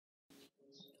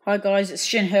Hi guys, it's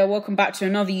Shin here. Welcome back to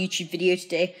another YouTube video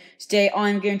today. Today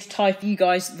I'm going to tie for you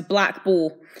guys the black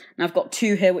boar. And I've got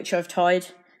two here which I've tied.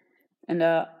 And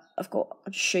I'll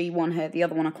just show you one here. The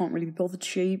other one I can't really be bothered to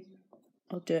show you.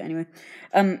 I'll do it anyway.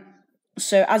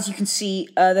 So as you can see,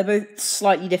 they're both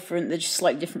slightly different. They're just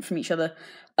slightly different from each other.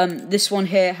 This one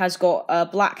here has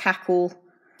got black hackle,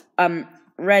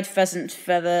 red pheasant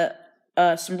feather,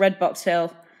 some red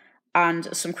bucktail,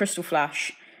 and some crystal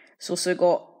flash. It's also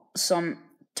got some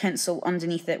tinsel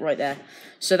underneath it right there.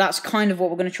 So that's kind of what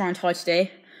we're going to try and tie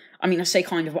today. I mean, I say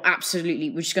kind of, well, absolutely.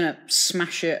 We're just going to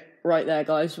smash it right there,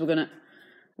 guys. We're going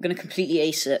to completely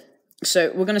ace it.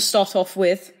 So we're going to start off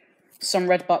with some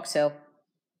red bucktail.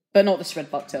 But not this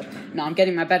red bucktail. No, I'm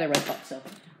getting my better red bucktail,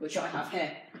 which I have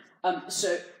here.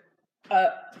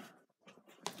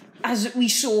 As we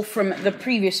saw from the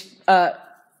previous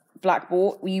black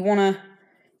boar, you want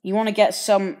to get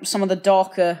some of the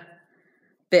darker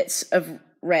bits of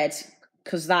red,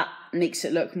 because that makes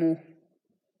it look more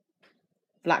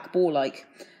black boar-like.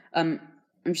 I'm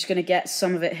just going to get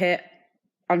some of it here.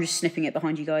 I'm just snipping it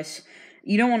behind you guys.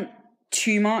 You don't want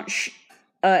too much,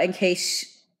 in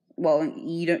case, well,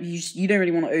 you don't really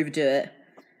want to overdo it,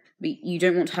 but you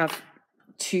don't want to have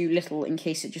too little in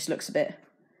case it just looks a bit, in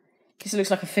case it looks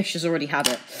like a fish has already had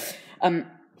it.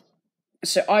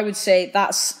 So I would say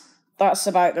that's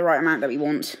about the right amount that we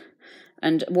want.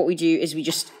 And what we do is we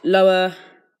just lower,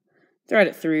 thread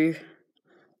it through,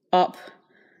 up,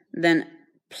 then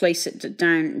place it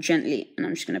down gently. And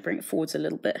I'm just going to bring it forwards a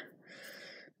little bit.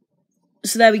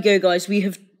 So there we go, guys. We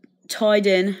have tied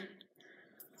in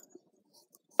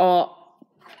our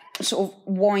sort of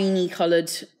winey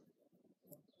coloured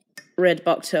red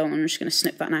bucktail. I'm just going to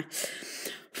snip that now.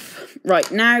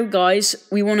 Right, now, guys,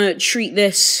 we want to treat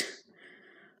this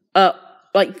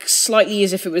like slightly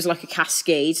as if it was like a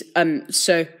cascade.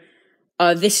 So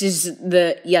this is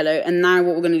the yellow, and now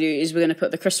what we're going to do is we're going to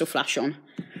put the crystal flash on,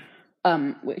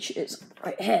 which is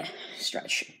right here.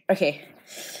 Stretch. Okay.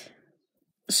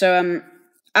 So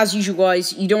as usual,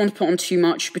 guys, you don't want to put on too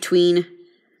much between.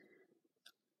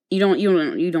 You don't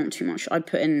want too much. I'd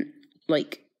put in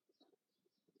like,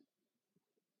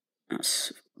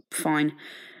 that's fine.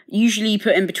 Usually you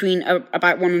put in between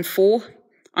about 1 and 4.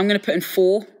 I'm going to put in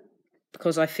 4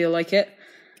 because I feel like it.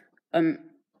 I'm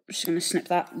just going to snip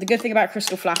that. The good thing about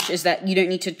crystal flash is that you don't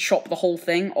need to chop the whole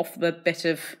thing off the bit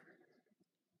of,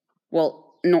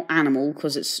 well, not animal,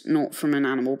 because it's not from an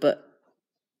animal, but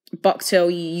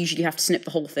bucktail, you usually have to snip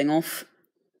the whole thing off,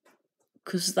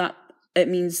 because it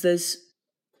means there's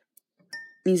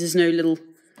no little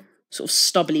sort of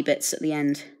stubbly bits at the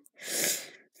end.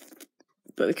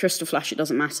 But with crystal flash, it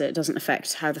doesn't matter. It doesn't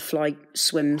affect how the fly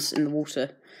swims in the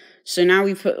water. So now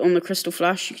we put on the crystal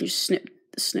flash. You can just snip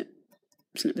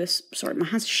this. Sorry, my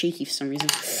hands are shaky for some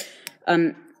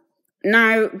reason.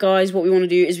 Now, guys, what we want to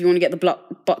do is we want to get the black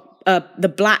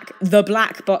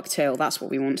bucktail. That's what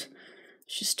we want.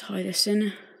 Let's just tie this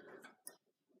in.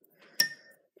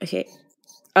 Okay.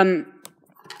 I've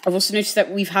also noticed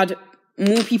that we've had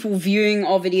more people viewing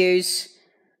our videos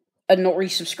and not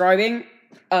resubscribing.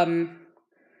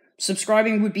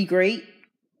 Subscribing would be great.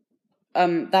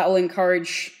 That will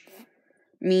encourage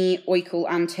me, Oikle,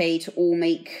 and Tay to all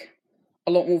make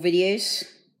a lot more videos.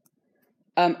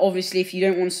 Obviously, if you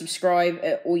don't want to subscribe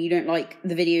or you don't like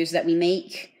the videos that we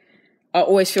make,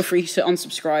 always feel free to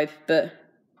unsubscribe. But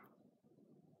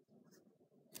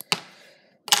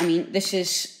I mean, this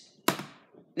is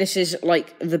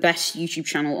like the best YouTube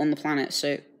channel on the planet.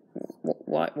 So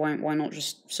why not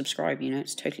just subscribe? You know,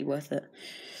 it's totally worth it.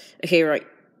 Okay, right.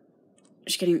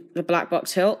 Just getting the black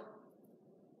bucktail.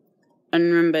 And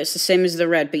remember, it's the same as the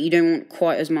red, but you don't want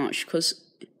quite as much, because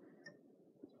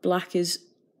black is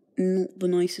not the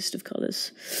nicest of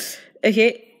colours.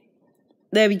 Okay,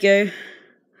 there we go.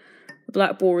 The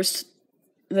black boar is,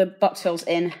 the bucktail's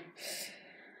in.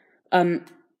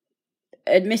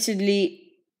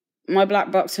 Admittedly, my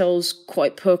black bucktail's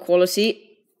quite poor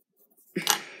quality.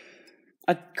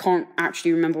 I can't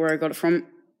actually remember where I got it from.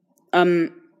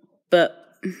 But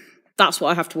that's what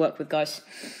I have to work with, guys.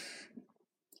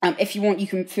 If you want, you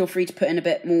can feel free to put in a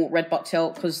bit more red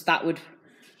bucktail, because that would,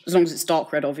 as long as it's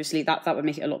dark red, obviously, that would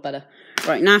make it a lot better.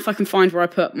 Right, now if I can find where I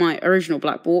put my original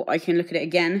black boar, I can look at it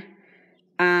again,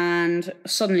 and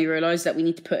suddenly realise that we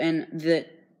need to put in the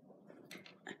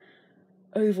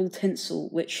oval tinsel,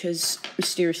 which has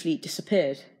mysteriously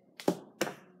disappeared.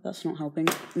 That's not helping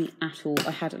me at all.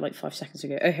 I had it like 5 seconds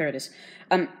ago. Oh, here it is.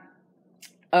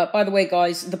 By the way,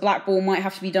 guys, the black boar might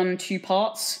have to be done in 2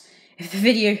 parts. If the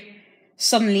video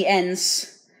suddenly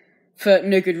ends for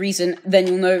no good reason, then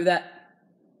you'll know that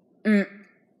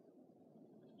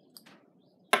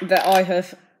that I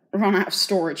have run out of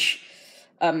storage.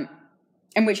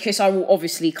 In which case I will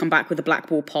obviously come back with the Black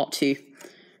Boar Part 2,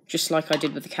 just like I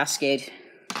did with the Cascade.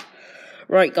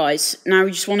 Right, guys, now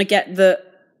we just want to get the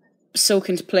silk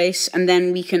into place, and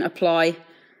then we can apply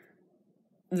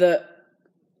the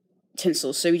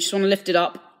tinsel. So we just want to lift it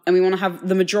up, and we want to have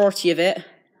the majority of it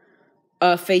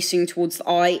facing towards the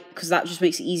eye, because that just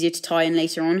makes it easier to tie in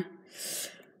later on.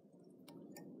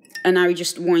 And now we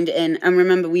just wind it in, and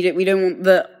remember, we don't want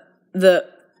the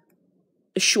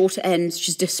shorter ends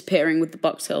just disappearing with the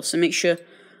bucktail. So make sure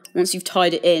once you've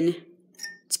tied it in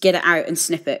to get it out and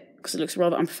snip it, because it looks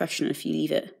rather unprofessional if you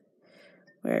leave it.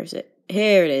 Where is it?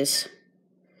 Here it is.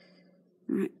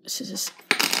 Right, scissors.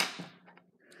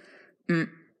 There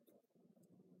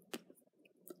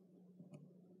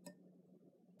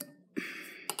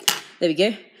we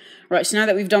go. Right, so now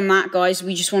that we've done that, guys,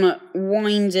 we just want to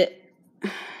wind it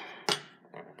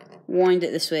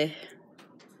this way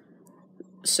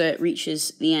so it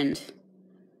reaches the end.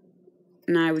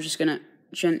 Now we're just going to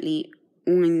gently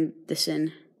wind this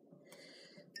in.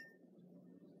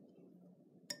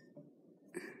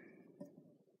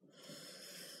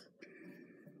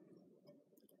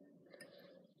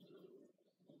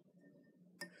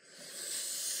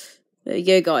 There you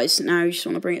go, guys. Now you just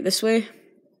want to bring it this way.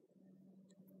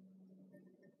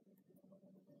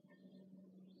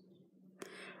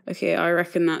 Okay, I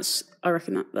reckon that's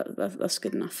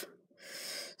good enough.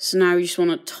 So now we just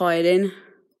want to tie it in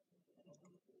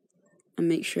and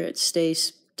make sure it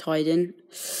stays tied in.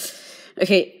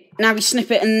 Okay, now we snip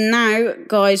it, and now,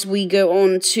 guys, we go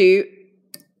on to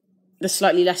the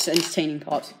slightly less entertaining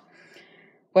part,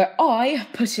 where I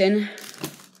put in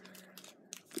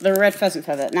the red pheasant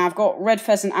feather. Now I've got red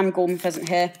pheasant and golden pheasant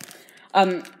here.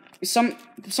 Some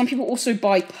people also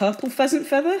buy purple pheasant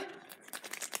feather.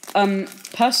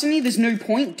 Personally, there's no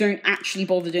point. Don't actually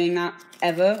bother doing that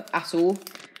ever at all.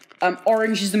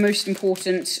 Orange is the most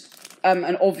important,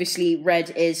 and obviously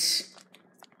red is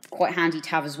quite handy to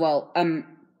have as well.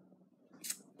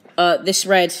 This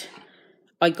red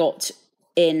I got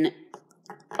in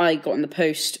the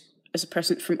post as a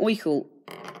present from Oikle,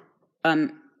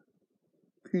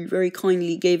 who very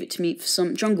kindly gave it to me for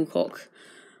some Junglecock.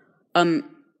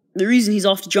 The reason he's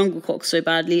after Junglecock so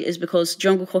badly is because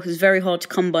Junglecock is very hard to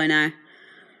come by now,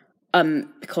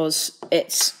 because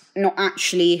it's not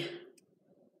actually.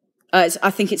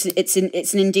 I think it's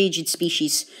an endangered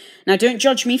species. Now, don't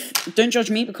judge me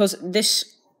because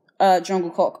this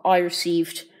Junglecock I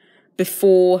received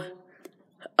before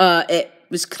it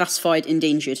was classified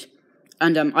endangered,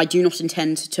 and I do not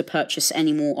intend to purchase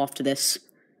any more after this.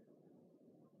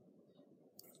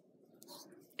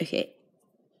 Okay.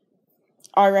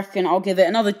 I reckon I'll give it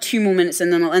another 2 more minutes,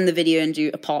 and then I'll end the video and do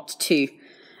a part 2,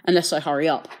 unless I hurry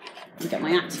up and get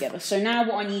my act together. So now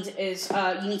what I need is,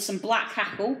 you need some black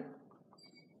hackle.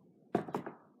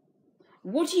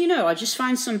 What do you know? I just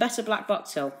found some better black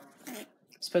bucktail.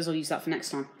 Suppose I'll use that for next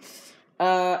time.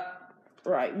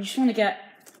 Right, we just want to get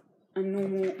a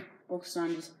normal bog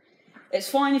standard. It's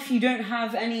fine if you don't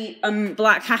have any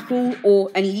black hackle,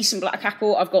 or any decent black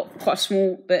hackle. I've got quite a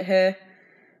small bit here.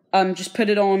 Just put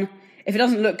it on. If it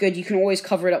doesn't look good, you can always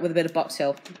cover it up with a bit of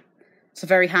bucktail. It's a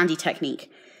very handy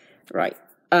technique. Right.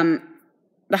 The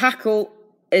hackle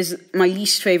is my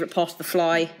least favourite part of the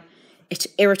fly. It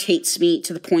irritates me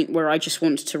to the point where I just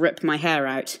want to rip my hair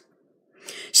out.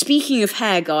 Speaking of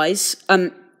hair, guys,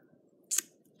 hair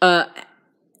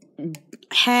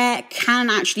can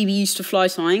actually be used for fly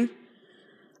tying.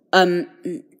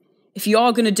 If you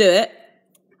are going to do it,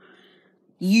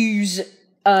 use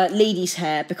ladies'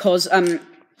 hair, because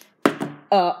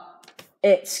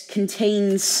it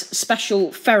contains special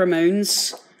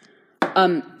pheromones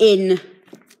in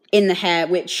the hair,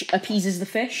 which appeases the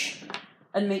fish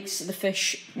and makes the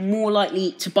fish more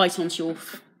likely to bite onto your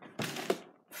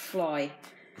fly.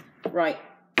 Right,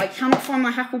 I cannot find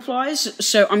my hackle pliers,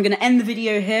 so I'm going to end the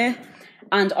video here,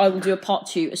 and I will do a part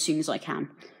 2 as soon as I can.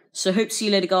 So hope to see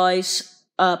you later, guys.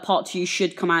 Part 2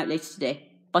 should come out later today.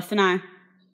 Bye for now.